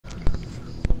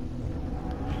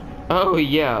Oh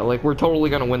yeah, like we're totally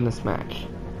gonna win this match.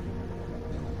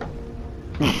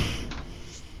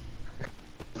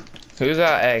 Who's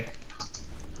at A?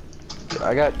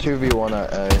 I got 2v1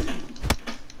 at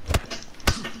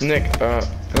A. Nick,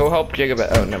 go help Jacob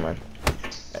at. Oh, never mind.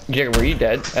 Jacob, were you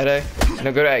dead at A?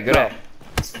 No, go to A. Go to A.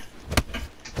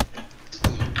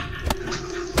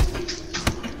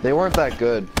 They weren't that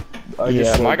good.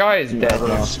 Yeah, my guy is dead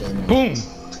now. Boom.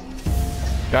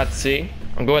 Got C.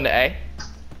 I'm going to A.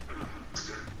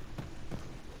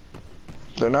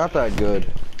 They're not that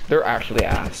good. They're actually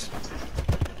ass.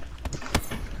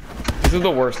 This is the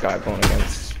worst guy I'm going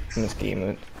against in this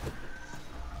game.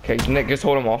 Okay, Nick, just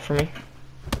hold him off for me.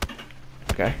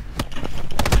 Okay.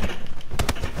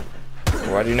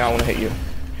 Oh, I do not want to hit you.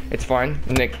 It's fine.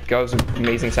 Nick, that was an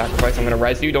amazing sacrifice. I'm gonna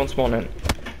res you. Don't spawn in.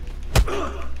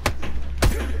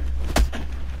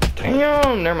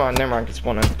 Damn. Never mind. Never mind. Get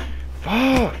spawn in.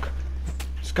 Fuck.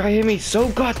 This guy hit me so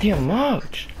goddamn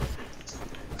much.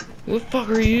 Who the fuck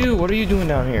are you? What are you doing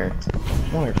down here?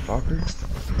 Motherfucker.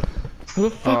 Who the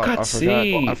fuck got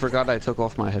C? I forgot I took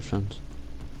off my headphones.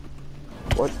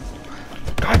 What?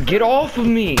 God, get off of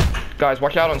me! Guys,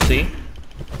 watch out on C.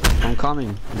 I'm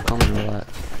coming. I'm coming, relax.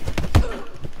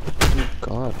 Oh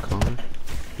God, Connor.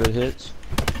 Good hits.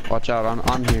 Watch out,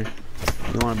 I'm here.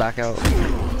 You wanna back out?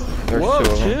 There's Whoa,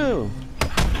 two of them. chill.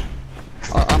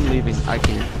 I'm leaving. I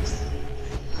can't.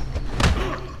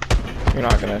 You're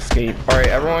not gonna escape. Alright,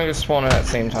 everyone just spawn in at the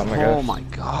same time, I guess. Oh my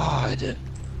God.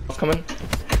 It's coming.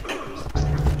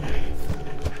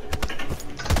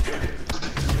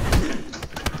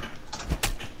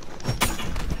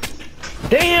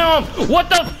 Damn! What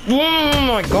the oh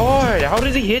my god! How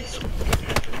does he hit so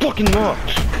fucking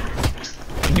much?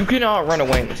 You cannot run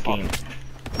away in this game.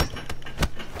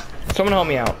 Someone help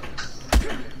me out.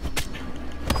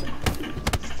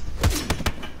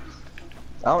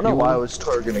 I don't know why I was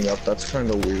targeting up. That's kind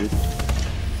of weird.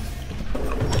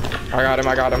 I got him,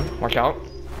 I got him. Watch out.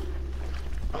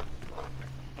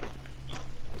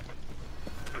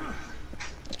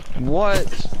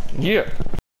 What? Yeah.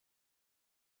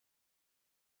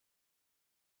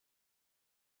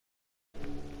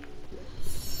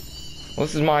 Well,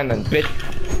 this is mine then,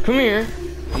 bitch. Come here.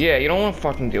 Yeah, you don't want to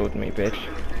fucking deal with me, bitch.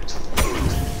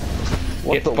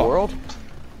 What Get the fucked. world?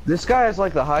 This guy has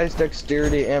like the highest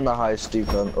dexterity and the highest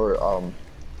defense or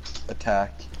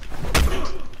attack.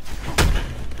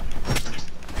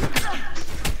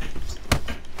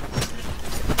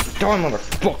 Die,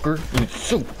 motherfucker. You're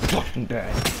so fucking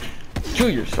bad. Kill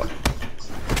yourself.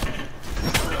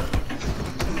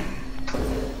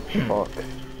 Fuck.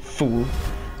 Fool.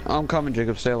 I'm coming,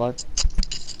 Jacob. Stay alive.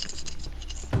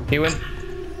 He win.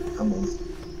 I mean,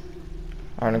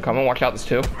 Alright, I'm coming. Watch out, this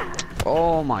too.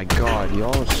 Oh my God,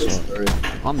 y'all suck.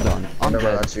 I'm done. I'm never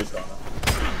dead. actually saw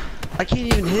that. I can't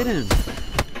even hit him.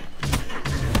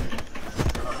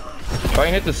 Try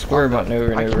and hit the square button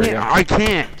over and over again. I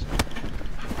can't.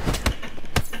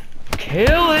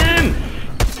 Kill him!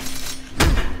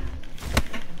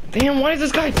 Damn, why is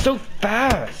this guy so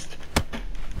fast?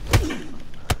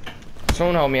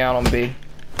 Someone help me out on B.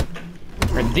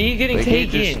 Or D getting They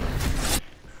can't taken.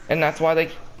 And that's why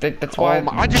that's why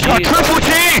I just got triple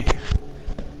G!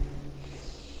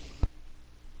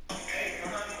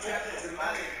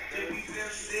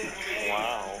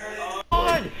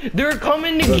 God, they're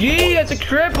coming to G at the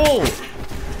triple!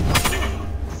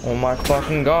 Oh my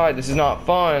fucking god, this is not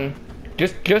fun.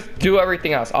 Just do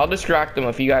everything else. I'll distract them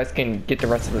if you guys can get the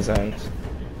rest of the zones.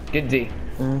 Get D.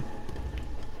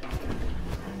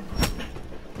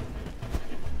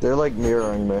 They're like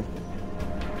mirroring me.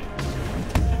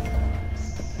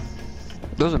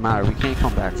 Doesn't matter, we can't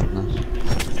come back from this.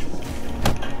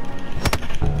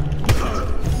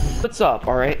 What's up,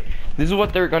 alright? This is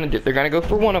what they're gonna do. They're gonna go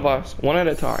for one of us, one at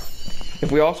a time.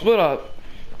 If we all split up,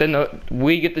 then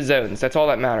we get the zones. That's all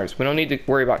that matters. We don't need to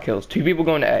worry about kills. 2 people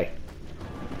going to A.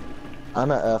 I'm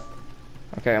at F.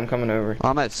 Okay, I'm coming over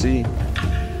I'm at C.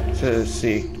 to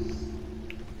C.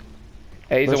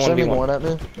 A's a They're sending 1v1. one at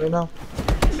me right now.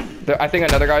 I think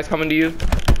another guy's coming to you.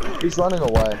 He's running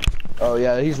away. Oh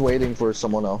yeah, he's waiting for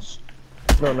someone else.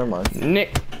 No, never mind.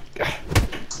 Nick.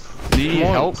 Do you need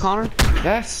help, Connor?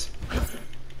 Yes.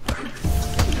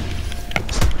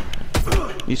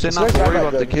 You said This not guy's to not worry that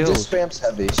about the good. He just kills. spams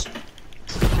heavies.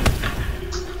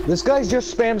 This guy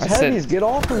just spams I said- heavies. Get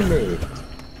off of me.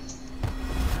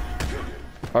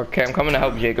 Okay, I'm coming to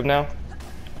help Jacob now.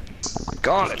 Oh my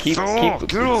God, Keep get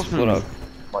off split me. up.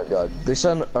 Oh my god. They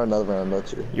send another round though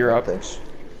too. You're up. Thanks.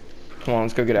 Come on,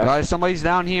 let's go get out. Guys, somebody's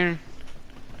down here.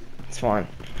 It's fine.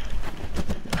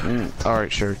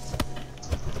 Alright, sure.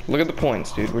 Look at the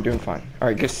points, dude. We're doing fine.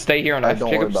 Alright, just stay here on Alright, F. don't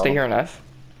worry Jacob, about stay him. here on F.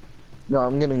 No,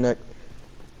 I'm getting Nick.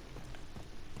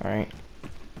 Alright.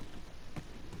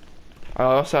 I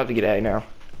also have to get A now.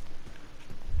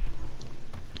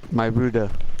 My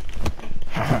Buddha.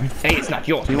 Hey, it's not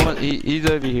yours. He's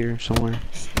over here somewhere.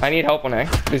 I need help on A.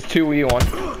 There's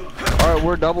 2v1. Alright,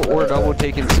 we're double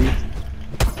taking C.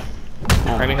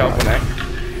 I need help on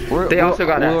A. They also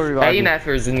got F. A and you. F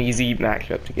is an easy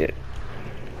matchup to get.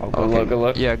 Oh, good Okay. luck, good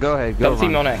luck. Yeah, go ahead. Go Double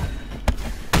team on A.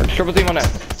 Or triple team on A.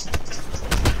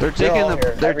 They're taking all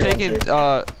here. they're Everyone's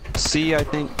taking C, I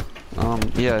think.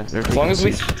 Yeah, they're As long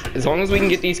taking as we can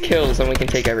get these kills, then we can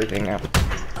take everything now.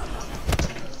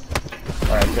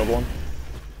 Alright, killed one.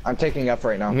 I'm taking F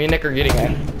right now. Me and Nick are getting A.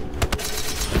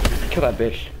 Kill that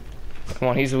bitch. Come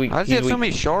on, he's weak. How does he have so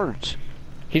many shards?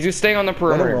 He's just staying on the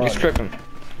perimeter. run. Just trip him.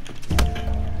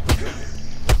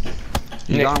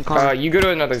 You Nick, got him, Connor? you go to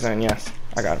another zone. Yes,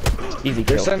 I got it. Easy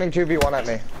They're kill. sending 2v1 at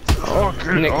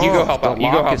me. Nick, you go help out. The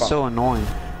You go lock help is out. so annoying.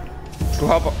 Go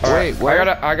help out. All right, Wait,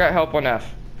 where? I got help on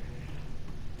F.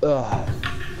 Ugh.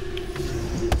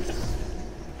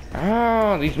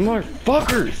 Ah, these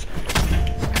motherfuckers.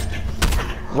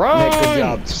 Run! Nick, good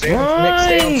job. Stay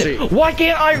on C. Why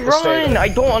can't I Stay run? there. I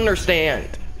don't understand.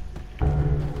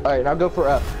 Alright, now go for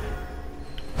F.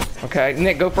 Okay,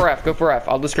 Nick, go for F. Go for F.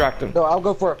 I'll distract him. No, I'll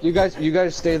go for F. You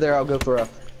guys stay there. I'll go for F.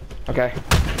 Okay.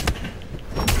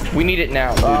 We need it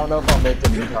now. Dude. I don't know if I'll make it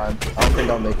in time. I don't think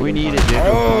I'll make it. We in need time. it, Jacob.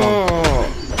 Oh.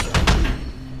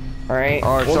 All right.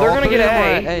 Alright, Well, so they're all gonna three get of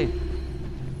them are A. at A.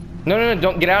 No,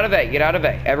 don't get out of A. Get out of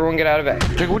A. Everyone get out of A.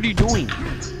 Jacob, what are you doing?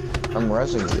 I'm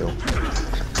resing you.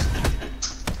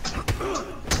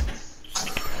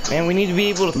 Man, we need to be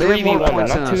able to They have more 3v1 now,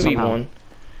 points not than us 2v1. somehow.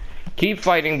 Keep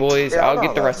fighting, boys. Yeah, I'll I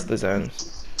get the know rest of the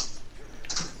zones.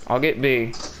 I'll get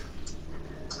B.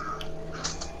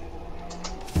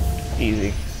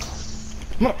 Easy.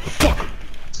 Motherfucker!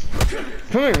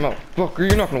 Come here, motherfucker.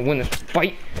 You're not gonna win this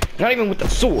fight. Not even with the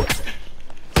sword.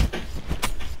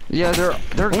 Yeah, they're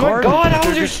Oh my garbage. god, how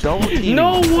They're is your... just double teaming.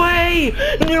 No way!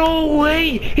 No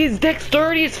way! His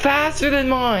dexterity is faster than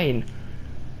mine!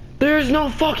 There's no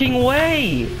fucking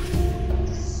way!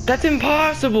 That's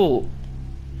impossible!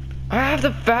 I have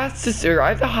the fastest, or I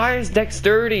have the highest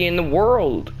dexterity in the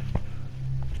world.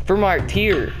 For my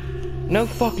tier. No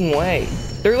fucking way.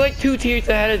 They're like 2 tiers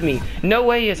ahead of me. No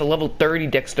way he has a level 30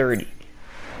 dexterity.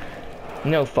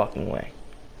 No fucking way.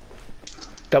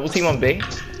 Double team on B?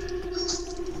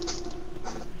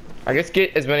 I guess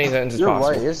get as many zones as You're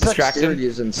possible. right. His Distract him. dexterity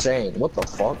is insane. What the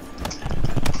fuck?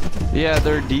 Yeah,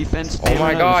 their defense. Oh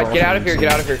my god, get out of here,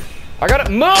 get out of here. I got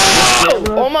it. Move!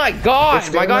 Oh my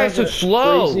god, my guy is so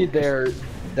slow. Crazy, their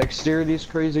dexterity's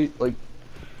crazy. Like,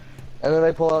 and then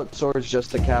they pull out swords just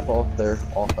to cap off their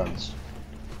offense.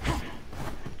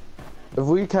 If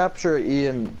we capture E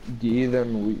and D,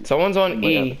 then we. Someone's on we might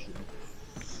E. have to-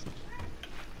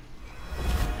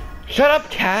 Shut up,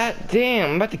 cat.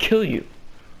 Damn, I'm about to kill you.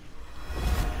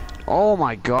 Oh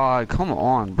my god, come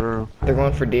on, bro. They're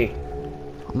going for D.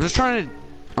 I'm just trying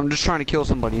to kill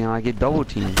somebody and I get double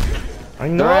teamed. I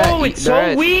know, it's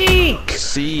so weak.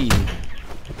 C.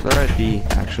 They're at D,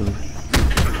 actually.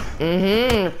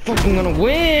 They're fucking gonna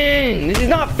win. This is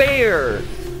not fair.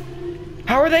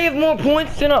 How are they have more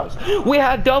points than us? We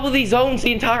had double these zones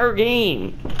the entire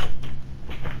game.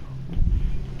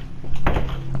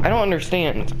 I don't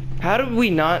understand. How are we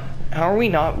not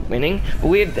winning? But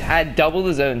we have had double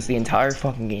the zones the entire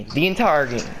fucking game. The entire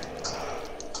game.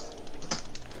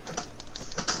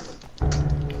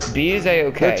 B is They're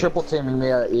A-okay. triple teaming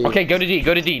me at E. Okay, go to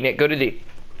D, Nick, go to D.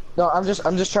 No, I'm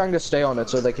just trying to stay on it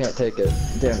so they can't take it.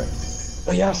 Damn it.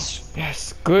 Oh, yes.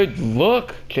 Yes, good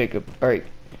look, Jacob. Alright.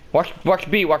 Watch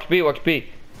B. Oh,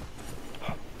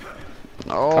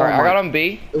 Alright, I got on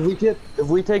B. If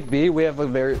we take B, we have a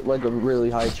really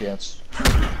high chance.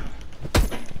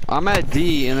 I'm at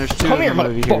D and there's 2 Come of here, them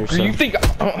over here. motherfucker. So. You think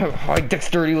I don't have high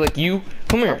dexterity like you?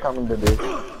 Come I'm here. coming to D.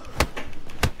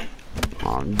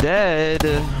 I'm dead.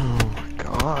 Oh my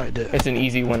god. It's an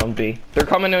easy win on B. They're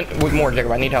coming in with more,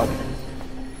 Jacob. I need help.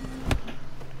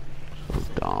 So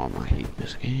dumb. I hate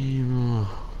this game.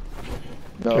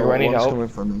 No, Here, I need one's help. coming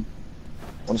from me.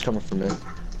 One's coming from me.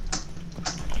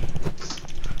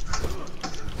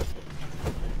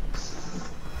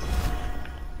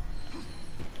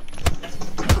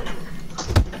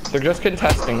 They're just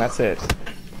contesting, that's it.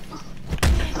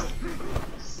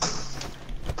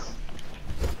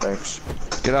 Thanks.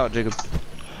 Get out, Jacob.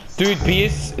 Dude, B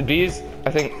is,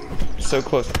 I think, so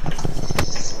close.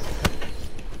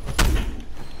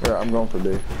 Yeah, I'm going for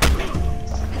D.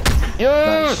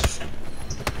 Yes!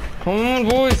 Come on,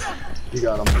 boys. You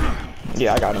got him.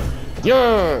 Yeah, I got him.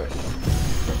 Yes!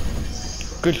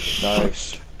 Good shit.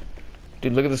 Nice.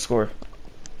 Dude, look at the score.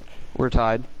 We're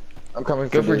tied. I'm coming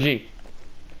Go for D. G.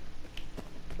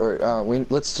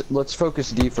 Alright, let's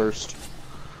focus D first.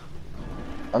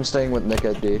 I'm staying with Nick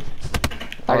at D.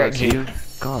 I got it's G. you.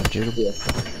 God, Jacob. Yeah.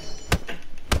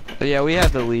 But yeah, we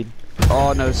have the lead.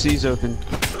 Oh no, C's open.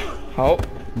 Help.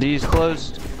 D's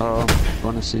closed. Oh,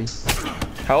 wanna see.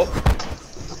 Help.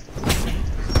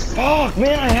 Fuck,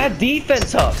 man, I had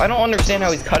defense up. I don't understand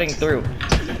how he's cutting through.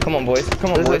 Come on, boys.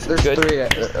 Come on, boys. There's Good.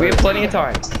 3. We have plenty of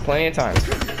time. Plenty of time.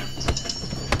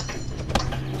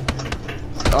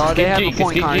 They have G, a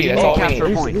point, G, Connor. G, You that's need all to we capture a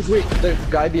need. point. He's weak. The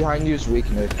guy behind you is weak,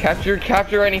 Nick.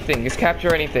 Capture anything. Just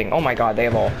capture anything. Oh my god, they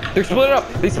have all. They're split up.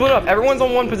 They split up. Everyone's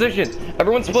on one position.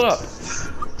 Everyone's split up.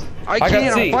 I got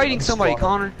can't. C. I'm fighting somebody,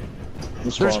 Connor.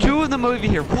 There's 2 of them over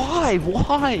here. Why?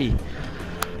 Why?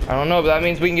 I don't know, but that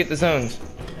means we can get the zones.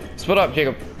 Split up,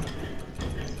 Jacob.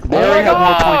 They Oh my already have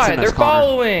more points god, than they're us, Connor.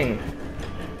 following.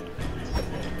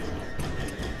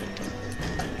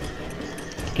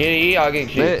 Get E, I'll get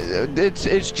G.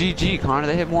 It's GG, Connor.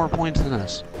 They have more points than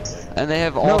us, and they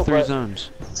have all No, 3 but- zones.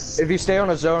 If you stay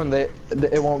on a zone,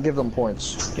 it won't give them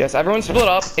points. Yes, everyone split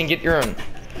up and get your own.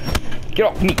 Get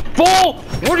off me. Fool!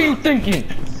 What are you thinking?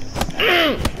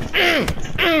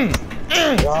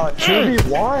 God,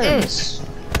 2v1s.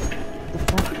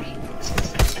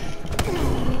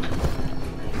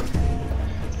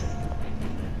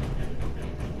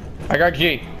 I got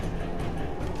G.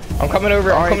 I'm coming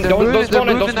over. I'm Alright, coming. they're Don't moving, spawn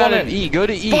in. Don't moving spawn out of in. E. Go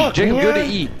to E. Fuck, Jacob, go to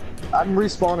man. E. I'm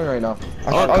respawning right now.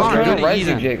 I Oh, was Connor, trying go to to res E you,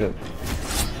 then. Jacob.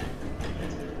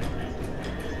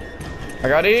 I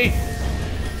got E.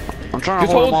 I'm trying to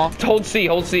Just hold them off. hold C.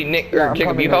 Hold C. Nick Yeah, or I'm Jacob,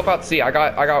 coming you in. help out C. I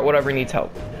got whatever needs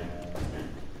help.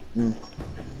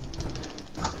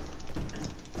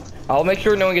 I'll make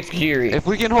sure no one gets G. If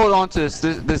we can hold on to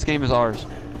this game is ours.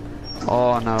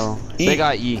 Oh no. E. They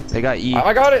got E. They got E.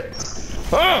 I got it.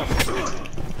 Ah!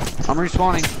 I'm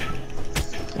respawning.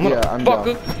 Yeah, I'm down.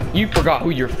 Motherfucker, you forgot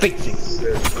who you're facing.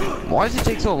 Why does it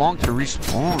take so long to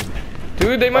respawn?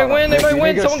 Dude, they might win. They Nick, might you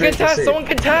win. need to go Someone straight to contest. C. Someone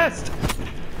contest.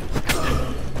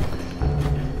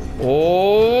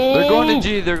 Oh. They're going to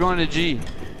G. They're going to G.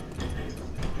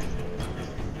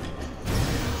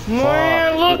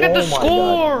 Man, look at the Oh my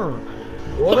score.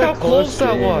 What Look a how close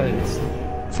that game. was.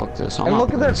 Fuck this. I'm And not look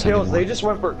at playing their this kills. anymore. They just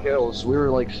went for kills. We were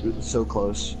like so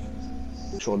close.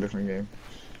 Actual different game.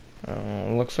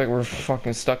 Looks like we're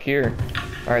fucking stuck here.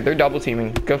 All right, they're double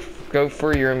teaming. Go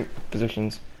for your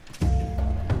positions. I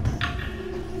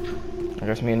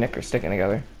guess me and Nick are sticking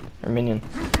together. Or Minion.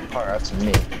 Oh, that's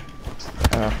me.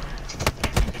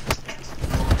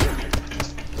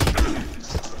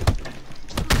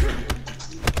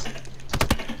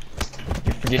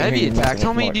 You're forgetting Heavy who you're attacks. messing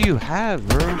How many with do you have,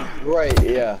 bro? Right,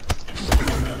 yeah.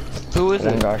 Who is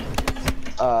more. One it?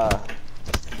 guy.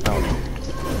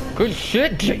 Good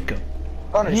shit, Jacob.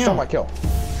 Connor, you Yeah. stole my kill.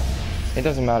 It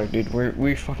doesn't matter, dude.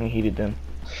 We fucking heated them.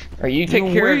 Alright, you take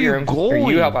Yo, care where of your you own. Or you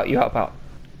going? help out. You help out.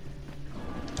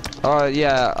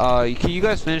 Yeah. Can you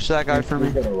guys finish that guy for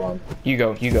He's me? gonna run. You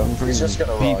go. You go. He's just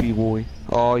gonna run. BB boy.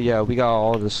 Oh yeah, we got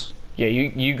all this. Yeah,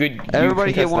 you good. You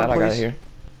Everybody get contest one, that, I got please. here.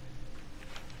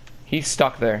 He's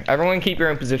stuck there. Everyone keep your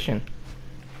own position.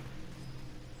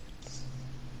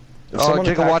 If Oh, someone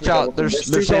Jacob, attacks watch me, out. they're There's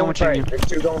two going for sandwiching A. you. There's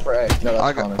 2 going for A. No,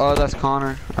 that's Connor. Oh, that's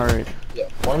Connor. All right. Yeah.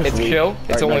 One's It's weak. chill.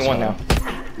 It's Alright, only nice one now.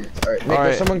 Alright, Nick, Alright.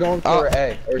 there's someone going for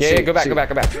A. Or Yeah, C, yeah, go back, C. go back,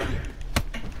 go back.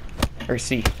 Or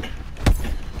C.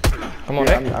 Come on,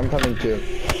 Yeah, Nick. I'm coming too.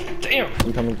 Damn.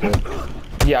 I'm coming too.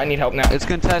 Yeah, I need help now. It's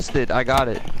contested. I got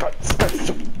it. That's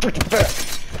so freaking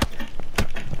fast.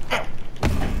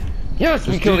 Yes,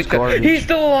 we This killed dude's each other. garbage. He's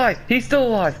still alive. He's still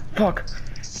alive. Fuck.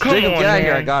 Come Jacob, on, get out of man.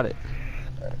 here. I got it.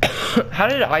 How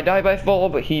did I die by fall,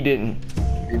 but he didn't?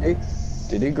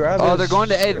 Did he grab Oh, his- they're going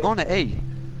to A. They're going to A.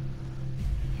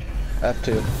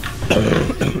 F2.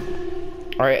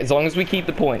 All right, as long as we keep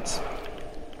the points.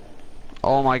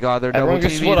 Oh my God, they're double Everyone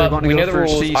just teaming. split They're up. going We to know go the for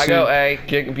rules. C. I go soon. A.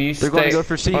 Jacob, you stay They're going to go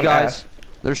for C, on guys. F.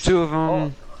 There's 2 of them.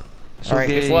 Oh. So All right,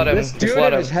 just okay. let him. This Just dude let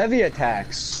and him. his heavy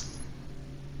attacks.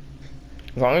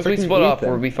 As long as we freaking split up, Ethan.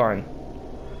 we'll be fine.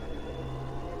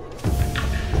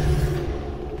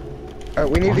 Alright,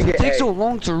 we need to It get takes A. so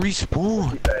long to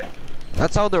respawn.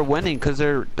 That's how they're winning, because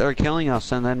they're killing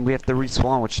us, and then we have to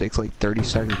respawn, which takes like 30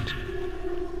 seconds.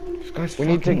 This guy's We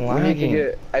need to lagging.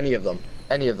 get any of them.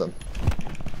 Any of them.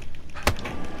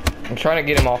 I'm trying to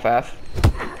get him off F.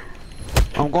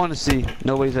 I'm going to C.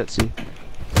 Nobody's at C.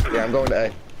 Yeah, I'm going to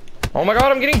A. Oh my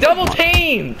god, I'm getting double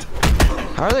teamed!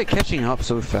 How are they catching up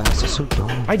so fast? It's so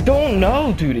dumb. I don't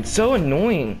know, dude. It's so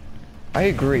annoying. I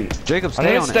agree. Jacob, I'm stay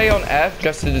gonna on stay it. on F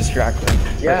just to distract them.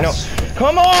 Yes. No.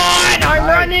 Come on! I'm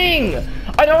running!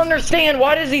 I don't understand.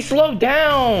 Why does he slow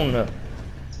down?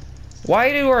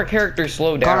 Why do our characters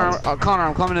slow down? Connor,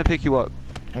 I'm coming to pick you up.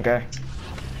 Okay.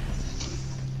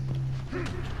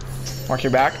 Watch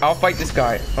your back. I'll fight this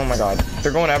guy. Oh my god.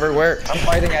 They're going everywhere. I'm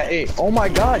fighting at 8. Oh my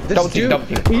god, this Double team, dude, double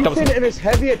team, double Ethan team. and his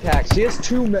heavy attacks, he has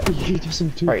he does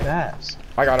them too Right. fast.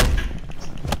 I got him.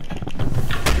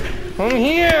 Come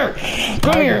here!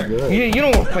 Come here! good. You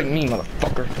don't want to fight me,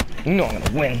 motherfucker. You know I'm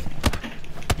gonna win.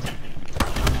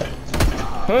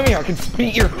 Come here, I can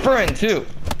beat your friend too.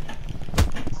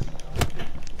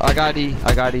 I got E.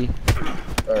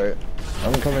 Alright.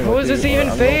 I'm coming How with is this you, even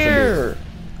I'm going fair?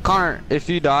 Connor, if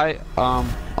you die,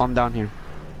 I'm down here.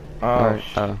 Oh, Alright,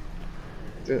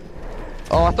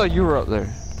 oh, I thought you were up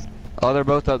there. Oh, they're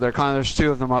both up there. Connor, there's 2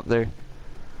 of them up there.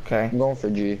 okay. I'm going for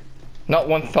G. Not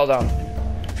one fell down.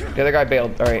 The other guy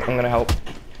bailed. Alright, I'm gonna help.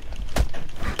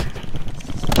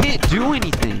 Can't do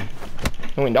anything.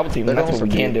 I mean, double team. They're That's going what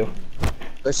we for can B. do.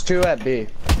 There's 2 at B.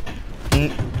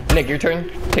 Nick, your turn.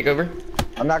 Take over.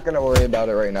 I'm not gonna worry about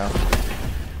it right now.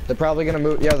 They're probably gonna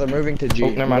move. Yeah, they're moving to G. Oh,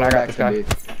 never mind, I got this guy. B.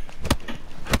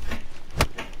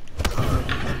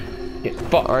 Yeah,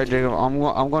 fuck. Alright, Jacob, I'm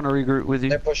going to regroup with you.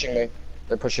 They're pushing me.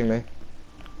 They're pushing me.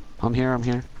 I'm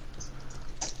here.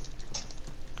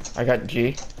 I got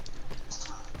G.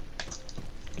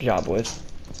 Good job, boys.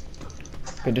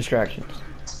 Good distractions.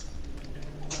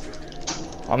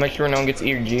 I'll make sure no one gets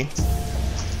E or G.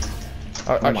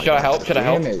 Oh my Should I help? God, Should I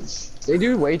help? damage. They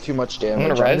do way too much damage.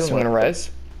 I'm gonna res. doing, I'm gonna like,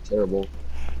 res. Terrible.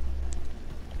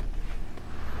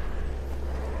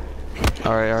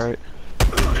 Alright.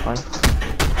 Fine.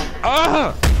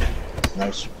 Ah!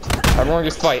 Nice. Everyone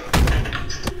just fight.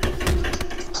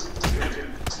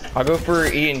 I'll go for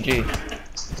E and G.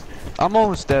 I'm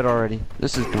almost dead already.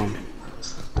 This is dumb.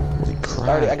 Holy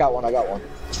crap. I got one.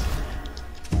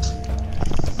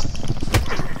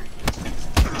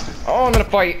 Oh, I'm gonna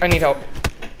fight. I need help.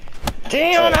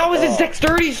 Damn, how is his Oh.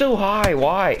 dexterity so high?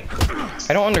 Why?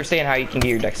 I don't understand how you can get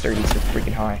your dexterity so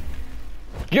freaking high.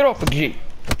 Get off of G.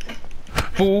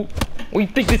 Fool. What do you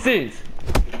think this is?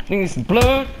 Think this is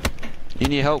blood? You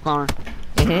need help, Connor?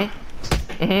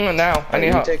 And now, I need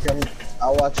You help. take him.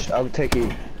 I'll take E.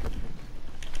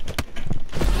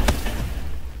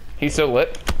 He's so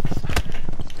lit.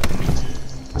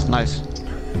 Nice.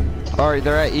 Alright,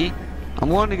 they're at E. I'm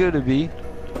going to go to B.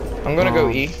 I'm gonna go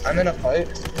E. I'm in a fight.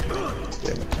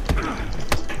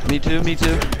 Me too.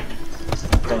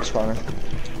 Thanks, Connor.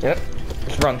 Yep.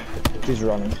 Let's run. He's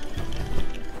running.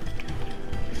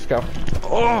 Let's go.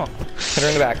 Oh! Hit her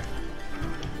in the back.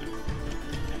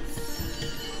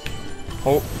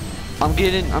 Oh, I'm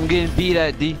getting beat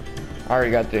at D. I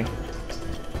already got D.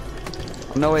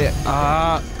 No way.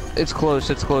 It's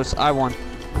close. I won.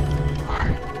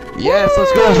 Yes,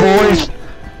 let's go, boys.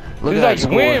 Look This at is that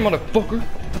like win, score.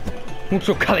 motherfucker.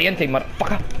 Mucho caliente,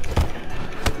 motherfucker.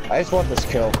 I just want this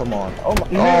kill. Come on. Oh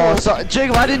my. Oh, sorry.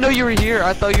 Jacob, I didn't know you were here.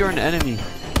 I thought you were an enemy.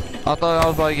 I thought I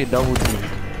was like a double team.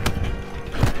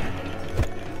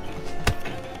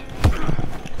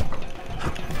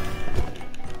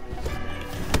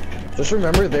 Just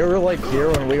remember, they were like here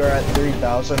when we were at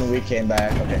 3,000. We came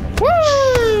back. Okay.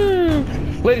 Woo!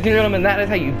 Ladies and gentlemen, that is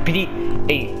how you beat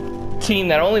a team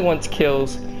that only wants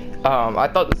kills. I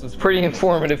thought this was pretty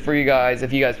informative for you guys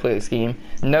if you guys play this game.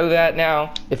 Know that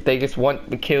now. If they just want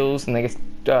the kills and they just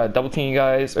double team you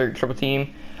guys or triple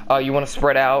team, you want to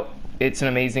spread out. It's an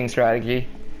amazing strategy.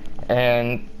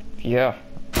 And yeah.